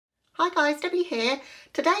Hi guys, Debbie here.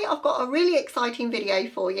 Today I've got a really exciting video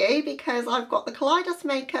for you because I've got the Kaleidos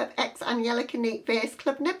Makeup X Angelica Nyqvist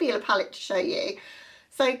Club Nebula palette to show you.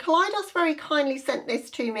 So Kaleidos very kindly sent this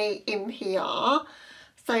to me in PR.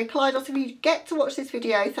 So Kaleidos, if you get to watch this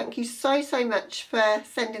video, thank you so much for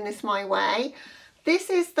sending this my way. This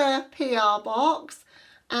is the PR box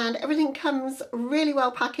and everything comes really well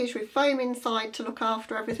packaged with foam inside to look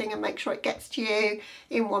after everything and make sure it gets to you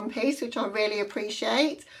in one piece, which I really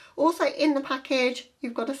appreciate. Also in the package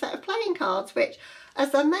you've got a set of playing cards, which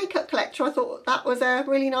as a makeup collector I thought that was a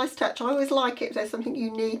really nice touch. I always like it if there's something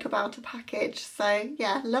unique about a package, so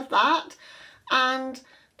yeah, love that. And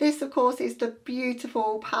this of course is the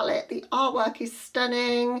beautiful palette. The artwork is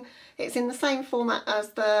stunning. It's in the same format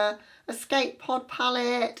as the Escape Pod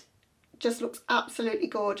palette. Just looks absolutely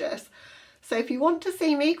gorgeous. So if you want to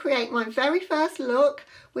see me create my very first look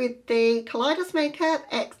with the Kaleidos Makeup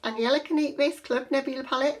X Angelica Nyqvist Club Nebula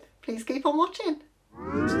palette, please keep on watching.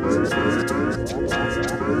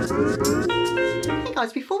 Hey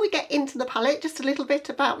guys, before we get into the palette, just a little bit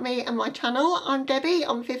about me and my channel. I'm Debbie,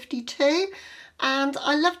 I'm 52 and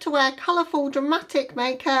I love to wear colourful dramatic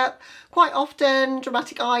makeup, quite often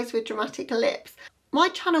dramatic eyes with dramatic lips. My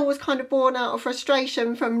channel was kind of born out of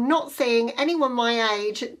frustration from not seeing anyone my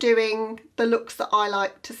age doing the looks that I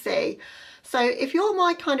like to see. So if you're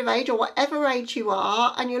my kind of age or whatever age you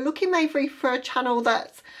are and you're looking maybe for a channel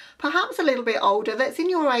that's perhaps a little bit older, that's in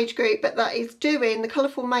your age group but that is doing the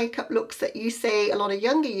colourful makeup looks that you see a lot of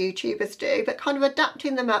younger YouTubers do, but kind of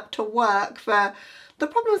adapting them up to work for the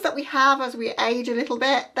problems that we have as we age a little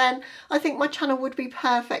bit, then I think my channel would be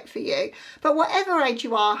perfect for you. But whatever age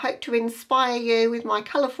you are, I hope to inspire you with my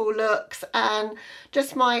colourful looks and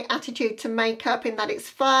just my attitude to makeup, in that it's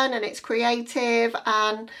fun and it's creative,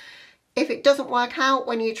 and if it doesn't work out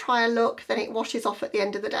when you try a look, then it washes off at the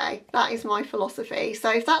end of the day. That is my philosophy. So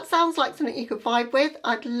if that sounds like something you could vibe with,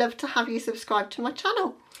 I'd love to have you subscribe to my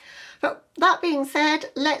channel. But that being said,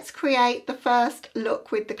 let's create the first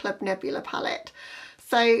look with the Club Nebula palette.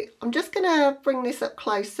 So I'm just going to bring this up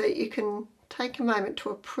close so you can take a moment to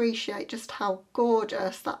appreciate just how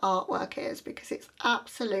gorgeous the artwork is, because it's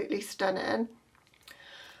absolutely stunning.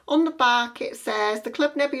 On the back it says the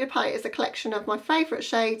Club Nebula palette is a collection of my favourite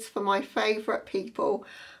shades for my favourite people,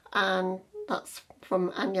 and that's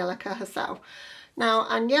from Angelica herself. Now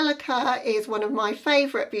Angelica is one of my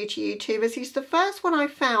favourite beauty YouTubers. She's the first one I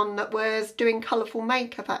found that was doing colourful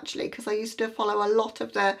makeup actually, because I used to follow a lot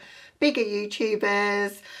of the bigger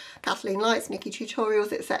YouTubers, Kathleen Lights, Nikki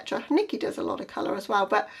Tutorials, etc. Nikki does a lot of colour as well,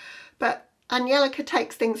 but Angelica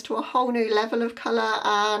takes things to a whole new level of colour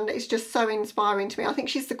and it's just so inspiring to me. I think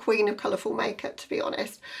she's the queen of colourful makeup, to be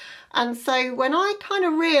honest. And so when I kind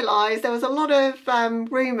of realised there was a lot of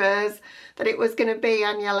rumours that it was going to be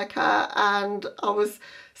Angelica, and I was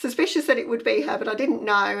suspicious that it would be her, but I didn't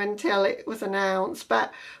know until it was announced.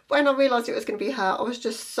 But when I realised it was going to be her, I was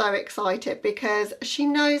just so excited because she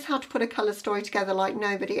knows how to put a colour story together like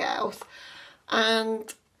nobody else.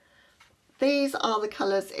 And these are the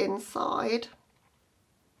colours inside.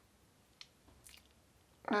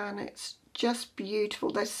 And it's just beautiful.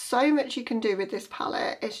 There's so much you can do with this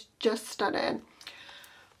palette. It's just stunning.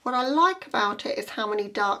 What I like about it is how many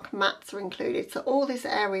dark mattes are included. So all this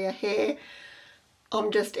area here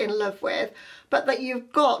I'm just in love with, but that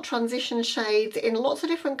you've got transition shades in lots of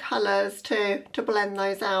different colours to blend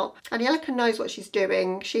those out. Angelica knows what she's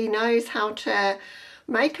doing. She knows how to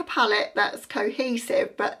make a palette that's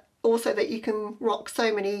cohesive but also that you can rock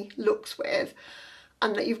so many looks with,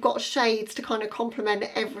 and that you've got shades to kind of complement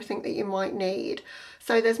everything that you might need.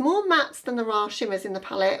 So there's more mattes than there are shimmers in the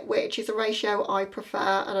palette, which is a ratio I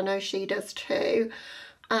prefer, and I know she does too.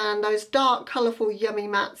 And those dark, colourful, yummy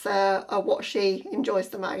mattes are what she enjoys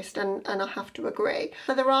the most, and I have to agree.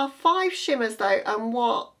 So there are 5 shimmers though, and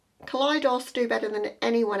what Kaleidos do better than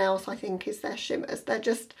anyone else I think is their shimmers. They're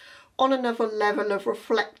just on another level of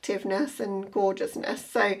reflectiveness and gorgeousness.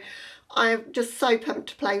 So I'm just so pumped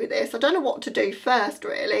to play with this. I don't know what to do first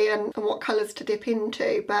really, and what colours to dip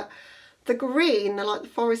into, but the green, like the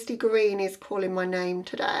foresty green, is calling my name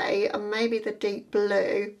today, and maybe the deep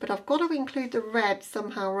blue, but I've got to include the red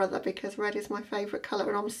somehow or other because red is my favourite colour,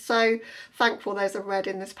 and I'm so thankful there's a red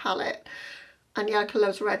in this palette. Angelica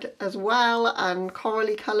loves red as well, and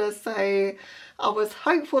corally colours, so I was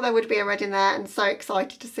hopeful there would be a red in there and so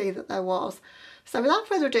excited to see that there was. So without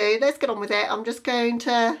further ado, let's get on with it. I'm just going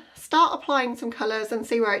to start applying some colours and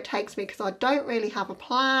see where it takes me, because I don't really have a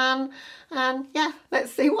plan, and yeah,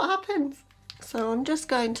 let's see what happens. So I'm just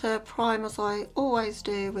going to prime as I always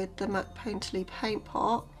do with the MAC Painterly paint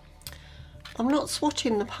pot. I'm not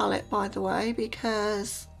swatching the palette by the way,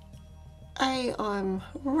 because A, I'm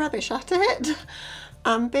rubbish at it,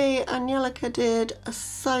 and B, Angelica did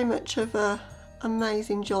so much of a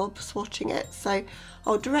amazing job swatching it, so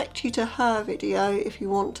I'll direct you to her video if you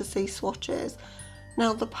want to see swatches.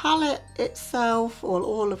 Now the palette itself, or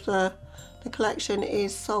all of the collection,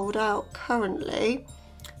 is sold out currently,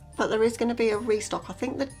 but there is going to be a restock. I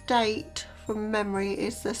think the date from memory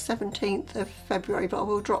is the 17th of February, but I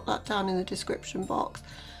will drop that down in the description box.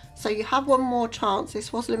 So you have one more chance.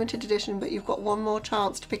 This was limited edition, but you've got one more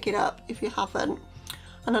chance to pick it up if you haven't.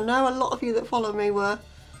 And I know a lot of you that follow me were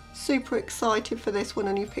super excited for this one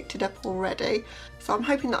and you picked it up already. So I'm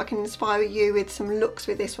hoping that I can inspire you with some looks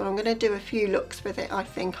with this one. I'm going to do a few looks with it. I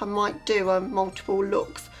think I might do a multiple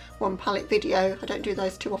looks one palette video. I don't do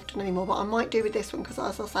those too often anymore, but I might do with this one because,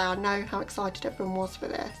 as I say, I know how excited everyone was for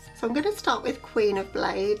this. So I'm going to start with Queen of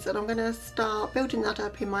Blades, and I'm going to start building that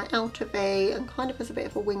up in my outer V and kind of as a bit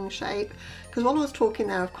of a wing shape, because while I was talking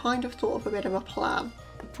there I've kind of thought of a bit of a plan.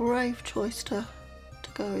 A brave choice to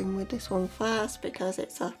go in with this one first because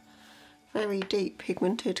it's a very deep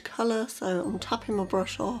pigmented colour, so I'm tapping my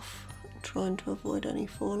brush off, trying to avoid any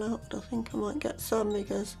fallout, but I think I might get some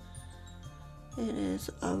because it is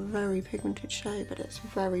a very pigmented shade, but it's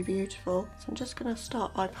very beautiful. So I'm just going to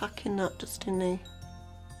start by packing that just in the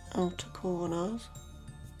outer corners.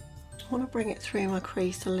 I want to bring it through my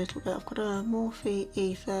crease a little bit. I've got a Morphe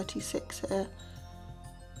E36 here.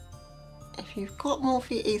 If you've got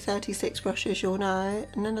Morphe E36 brushes, you'll know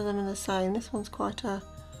none of them are the same. This one's quite a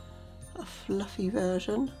fluffy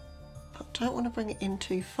version, but I don't want to bring it in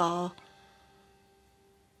too far.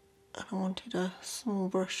 And I wanted a small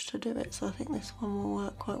brush to do it, so I think this one will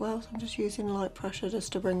work quite well. So I'm just using light pressure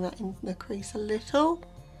just to bring that in the crease a little.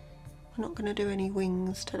 I'm not going to do any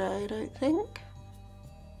wings today, I don't think.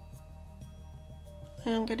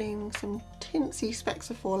 I am getting some tinsy specks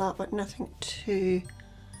of fallout, but nothing too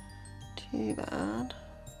bad.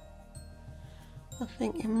 I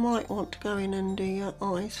think you might want to go in and do your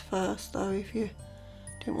eyes first though, if you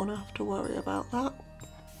didn't want to have to worry about that.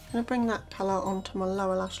 I'm going to bring that colour onto my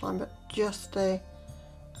lower lash line, but just the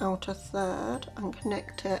outer third, and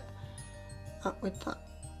connect it up with that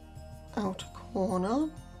outer corner.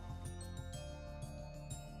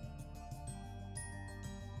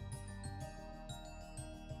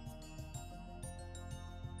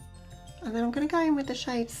 And then I'm going to go in with the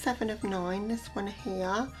shade 7 of 9, this one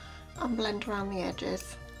here, and blend around the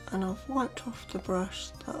edges. And I've wiped off the brush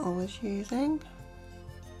that I was using.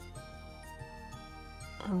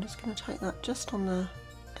 I'm just going to take that just on the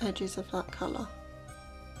edges of that colour.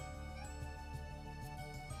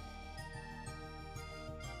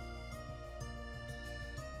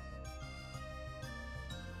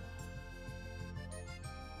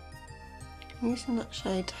 I'm using that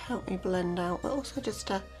shade to help me blend out, but also just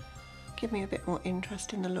to give me a bit more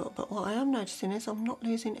interest in the look. But what I am noticing is I'm not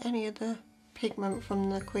losing any of the pigment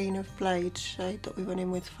from the Queen of Blades shade that we went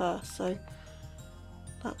in with first, so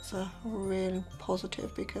that's a real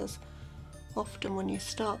positive, because often when you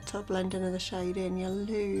start to blend another shade in, you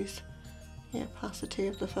lose the opacity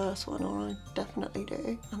of the first one, or I definitely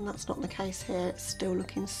do, and that's not the case here. It's still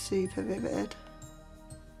looking super vivid.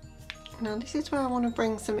 Now this is where I want to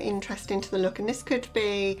bring some interest into the look, and this could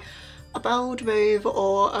be a bold move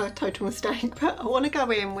or a total mistake, but I want to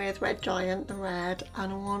go in with Red Giant, the red,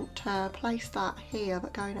 and I want to place that here,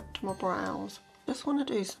 but going up to my brows. Just want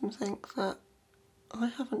to do something that I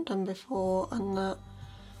haven't done before, and that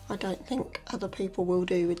I don't think other people will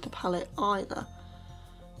do with the palette either.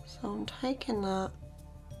 So I'm taking that,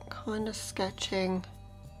 kind of sketching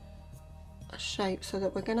a shape so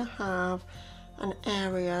that we're going to have an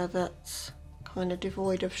area that's kind of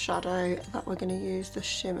devoid of shadow that we're going to use the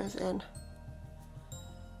shimmers in.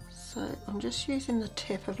 So I'm just using the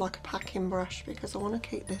tip of like a packing brush because I want to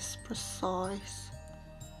keep this precise.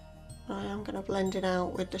 I am going to blend it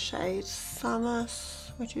out with the shade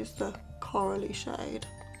Samus, which is the corally shade.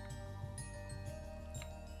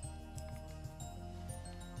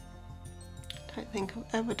 I don't think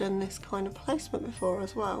I've ever done this kind of placement before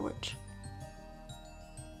as well, which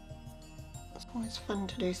it's always fun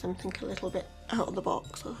to do something a little bit out of the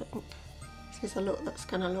box. I think this is a look that's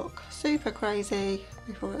going to look super crazy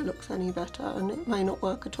before it looks any better, and it may not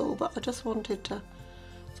work at all, but I just wanted to,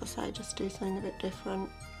 as I say, just do something a bit different.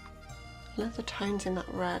 I love the tones in that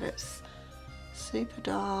red, it's super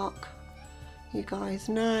dark. You guys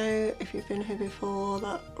know, if you've been here before,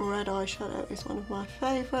 that red eyeshadow is one of my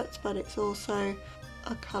favourites, but it's also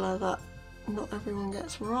a colour that not everyone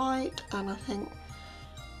gets right, and I think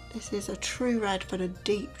this is a true red, but a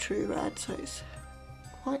deep true red, so it's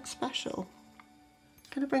quite special.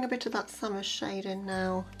 Going to bring a bit of that summer shade in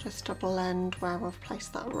now, just to blend where I've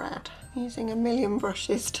placed that red. Using a million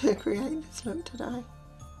brushes to create this look today.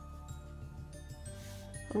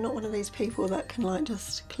 I'm not one of these people that can like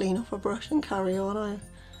just clean off a brush and carry on. I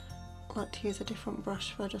like to use a different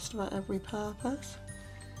brush for just about every purpose.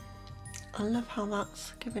 I love how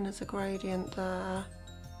that's giving us a gradient there,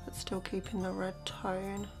 but still keeping the red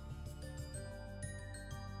tone.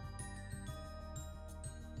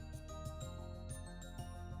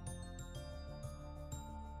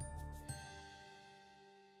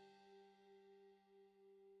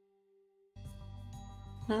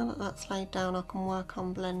 Now that that's laid down, I can work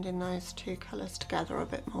on blending those two colours together a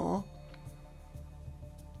bit more.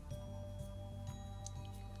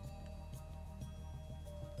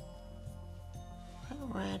 That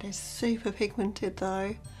red is super pigmented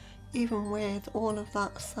though. Even with all of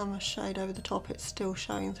that summer shade over the top, it's still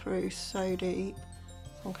showing through so deep.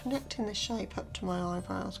 So I'm connecting the shape up to my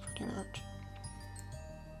eyebrows pretty much.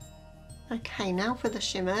 Okay, now for the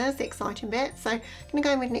shimmers, the exciting bit. So I'm going to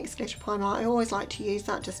go in with NYX Glitter Primer. I always like to use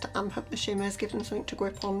that just to amp up the shimmers, give them something to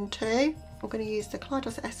grip onto. I'm going to use the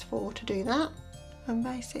Kaleidos S4 to do that. And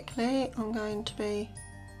basically I'm going to be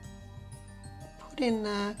putting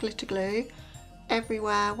the glitter glue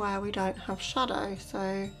everywhere where we don't have shadow. So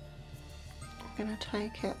I'm going to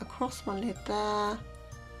take it across my lid there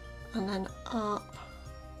and then up.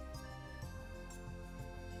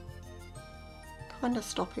 Kind of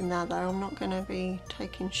stopping there though, I'm not going to be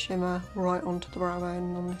taking shimmer right onto the brow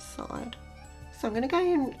bone on this side. So I'm going to go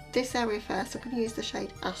in this area first. I'm going to use the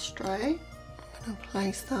shade Astro. I'm going to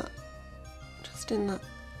place that just in that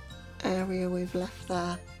area we've left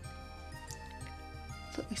there,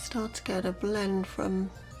 so that we start to get a blend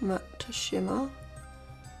from matte to shimmer.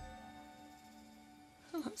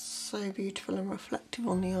 Oh, that's so beautiful and reflective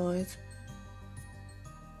on the eyes.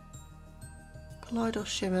 Kaleidos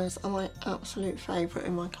shimmers are my absolute favourite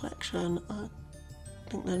in my collection. I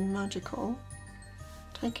think they're magical.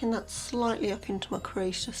 Taking that slightly up into my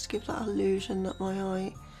crease just to give that illusion that my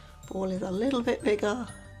eyeball is a little bit bigger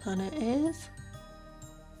than it is.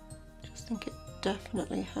 Just think it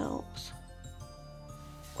definitely helps.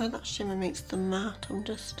 Where that shimmer meets the matte, I'm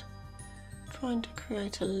just trying to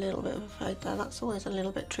create a little bit of a fade there. That's always a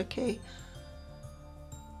little bit tricky.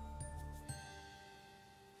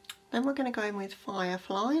 Then we're going to go in with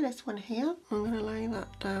Firefly, this one here. I'm going to lay that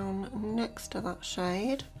down next to that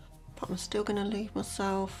shade, but I'm still going to leave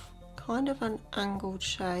myself kind of an angled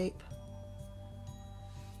shape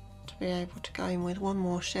to be able to go in with one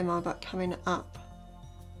more shimmer, but coming up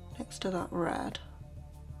next to that red.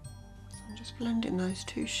 So I'm just blending those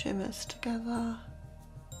two shimmers together.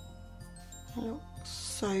 They look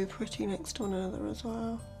so pretty next to one another as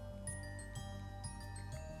well.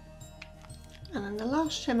 And then the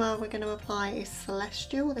last shimmer we're going to apply is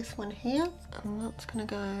Celestial, this one here. And that's going to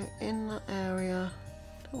go in that area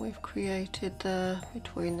that we've created there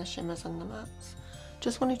between the shimmers and the mattes.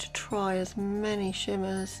 Just wanted to try as many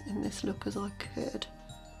shimmers in this look as I could.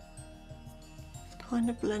 It's kind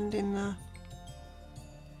of blending the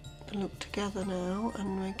look together now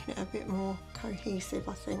and making it a bit more cohesive,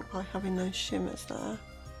 I think, by having those shimmers there.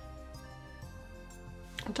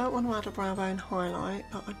 I don't want to add a brow bone highlight,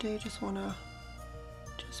 but I do just want to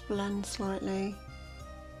just blend slightly.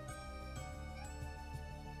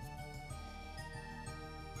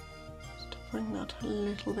 Just to bring that a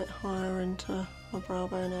little bit higher into my brow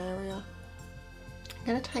bone area. I'm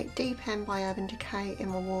going to take Deep End by Urban Decay in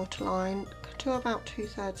my waterline to about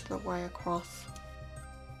 2/3 of the way across.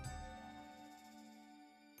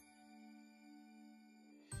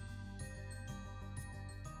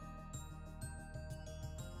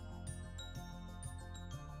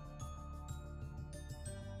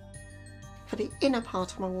 For the inner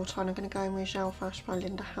part of my waterline, I'm going to go in with Zhao Flash by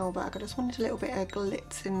Linda Hallberg. I just wanted a little bit of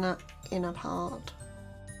glitz in that inner part.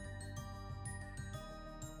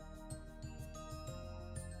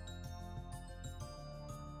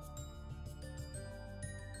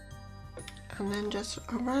 And then just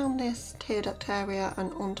around this tear duct area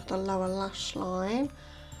and onto the lower lash line,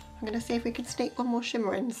 I'm going to see if we can sneak one more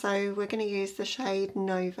shimmer in. So we're going to use the shade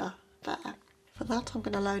Nova there. For that, I'm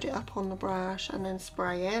going to load it up on the brush and then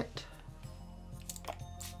spray it.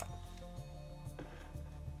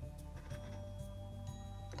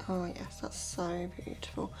 Oh yes, that's so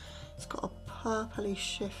beautiful. It's got a purpley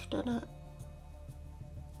shift in it.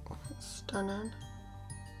 It's stunning.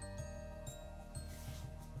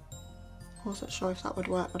 I wasn't sure if that would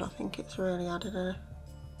work, but I think it's really added an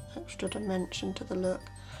extra dimension to the look.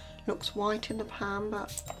 Looks white in the pan,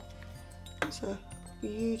 but it's a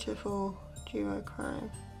beautiful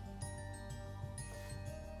duochrome.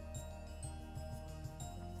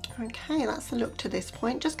 Okay, that's the look to this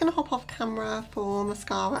point. Just going to hop off camera for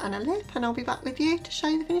mascara and a lip, and I'll be back with you to show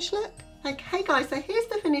you the finished look. Okay guys, so here's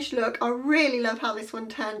the finished look. I really love how this one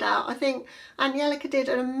turned out. I think Angelica did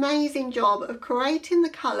an amazing job of creating the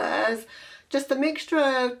colours, just the mixture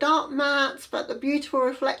of dark mattes but the beautiful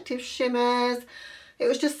reflective shimmers. It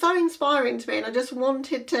was just so inspiring to me, and I just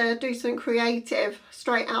wanted to do something creative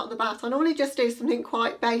straight out the bat. I normally just do something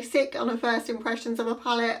quite basic on a first impressions of a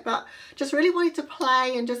palette, but just really wanted to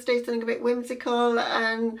play and just do something a bit whimsical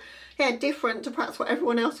and yeah, different to perhaps what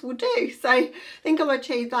everyone else will do. So I think I've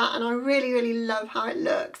achieved that, and I really love how it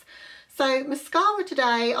looks. So mascara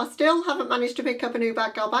today, I still haven't managed to pick up a new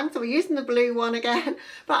BadGal bang, so we're using the blue one again,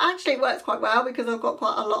 but actually it works quite well because I've got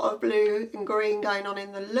quite a lot of blue and green going on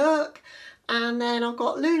in the look. And then I've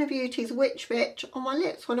got Lunar Beauty's Witch Bitch on my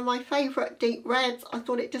lips, one of my favourite deep reds. I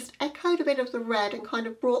thought it just echoed a bit of the red and kind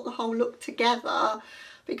of brought the whole look together,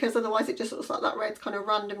 because otherwise it just looks like that red's kind of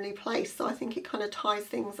randomly placed, so I think it kind of ties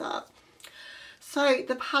things up. So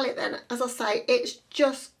the palette then, as I say, it's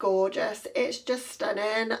just gorgeous, it's just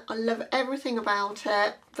stunning. I love everything about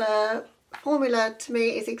it. The formula to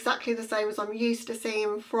me is exactly the same as I'm used to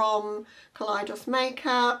seeing from Kaleidos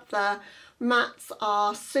makeup. The mattes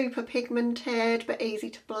are super pigmented but easy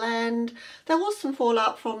to blend. There was some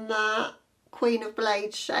fallout from that Queen of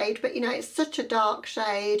Blades shade, but you know, it's such a dark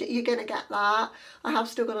shade, you're gonna get that. I have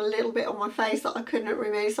still got a little bit on my face that I couldn't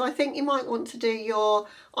remove, so I think you might want to do your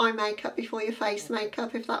eye makeup before your face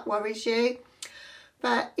makeup if that worries you.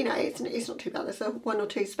 But you know, it's not too bad. There's one or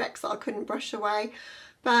two specks that I couldn't brush away,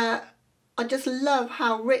 but I just love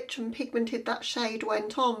how rich and pigmented that shade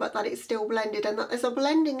went on, but that it's still blended, and that there's a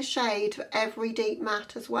blending shade for every deep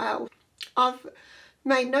matte as well. I've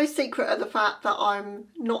made no secret of the fact that I'm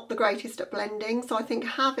not the greatest at blending, so I think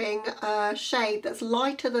having a shade that's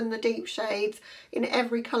lighter than the deep shades in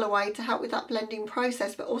every colourway to help with that blending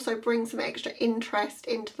process, but also bring some extra interest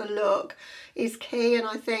into the look, is key. And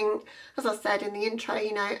I think, as I said in the intro,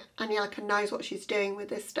 you know, Angelica knows what she's doing with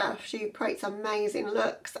this stuff. She creates amazing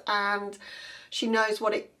looks, and she knows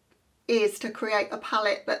what it is to create a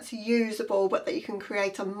palette that's usable, but that you can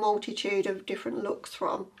create a multitude of different looks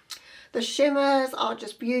from. The shimmers are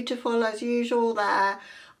just beautiful as usual. They're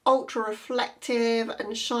ultra reflective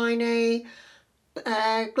and shiny,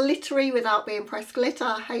 glittery without being pressed glitter.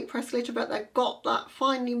 I hate pressed glitter, but they've got that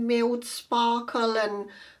finely milled sparkle and,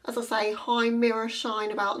 as I say, high mirror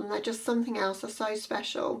shine about them. They're just something else. They're so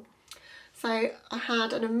special. So I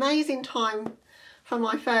had an amazing time for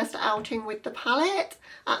my first outing with the palette.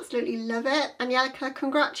 Absolutely love it. Angelica,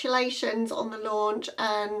 congratulations on the launch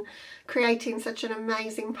and creating such an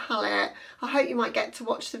amazing palette. I hope you might get to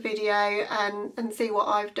watch the video and see what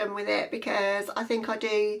I've done with it, because I think I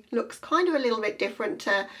do looks kind of a little bit different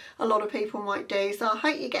to a lot of people might do. So I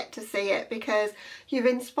hope you get to see it, because you've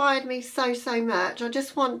inspired me so much. I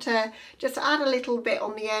just want to add a little bit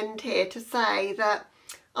on the end here to say that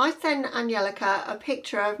I sent Angelica a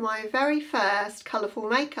picture of my very first colourful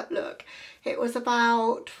makeup look. It was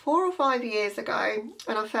about 4 or 5 years ago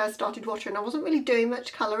when I first started watching. I wasn't really doing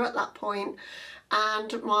much colour at that point,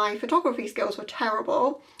 and my photography skills were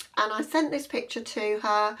terrible. And I sent this picture to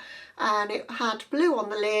her, and it had blue on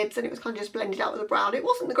the lids, and it was kind of just blended out with the brown. It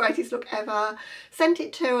wasn't the greatest look ever. Sent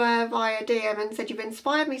it to her via DM and said, "You've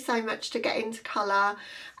inspired me so much to get into colour."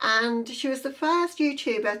 And she was the first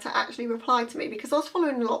YouTuber to actually reply to me, because I was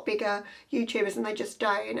following a lot bigger YouTubers and they just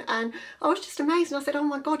don't. And I was just amazed, and I said, "Oh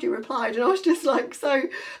my God, you replied." And I was just like so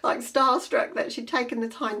starstruck that she'd taken the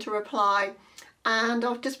time to reply. And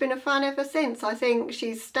I've just been a fan ever since. I think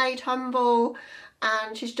she's stayed humble,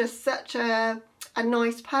 and she's just such a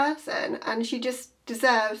nice person, and she just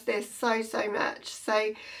deserves this so much.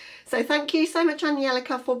 So thank you so much,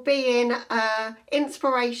 Angelica, for being an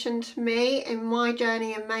inspiration to me in my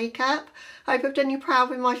journey in makeup. I hope I've done you proud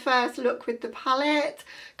with my first look with the palette.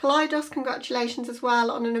 Kaleidos, congratulations as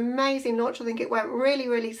well on an amazing launch. I think it went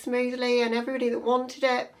really smoothly, and everybody that wanted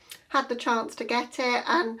it had the chance to get it,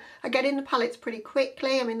 and are getting the palettes pretty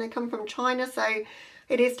quickly. I mean, they come from China, so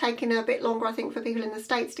it is taking a bit longer, I think, for people in the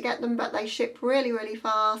States to get them, but they ship really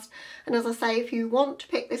fast. And as I say, if you want to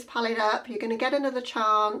pick this palette up, you're going to get another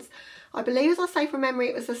chance. I believe, as I say from memory,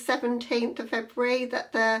 it was the 17th of February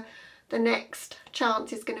that the next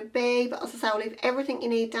chance is going to be. But as I say, I'll leave everything you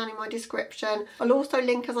need down in my description. I'll also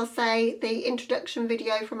link, as I say, the introduction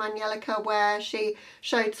video from Angelica, where she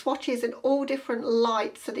showed swatches in all different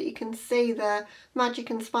lights so that you can see the magic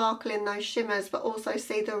and sparkle in those shimmers, but also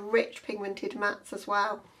see the rich pigmented mattes as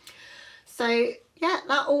well. So yeah,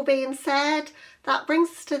 that all being said, that brings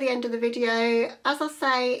us to the end of the video. As I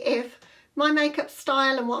say, if my makeup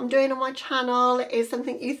style and what I'm doing on my channel is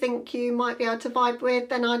something you think you might be able to vibe with,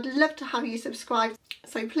 then I'd love to have you subscribe.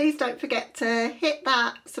 So please don't forget to hit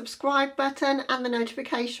that subscribe button and the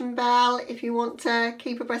notification bell if you want to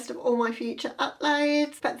keep abreast of all my future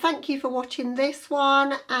uploads. But thank you for watching this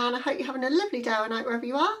one, and I hope you're having a lovely day or night wherever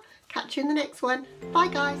you are. Catch you in the next one. Bye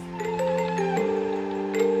guys.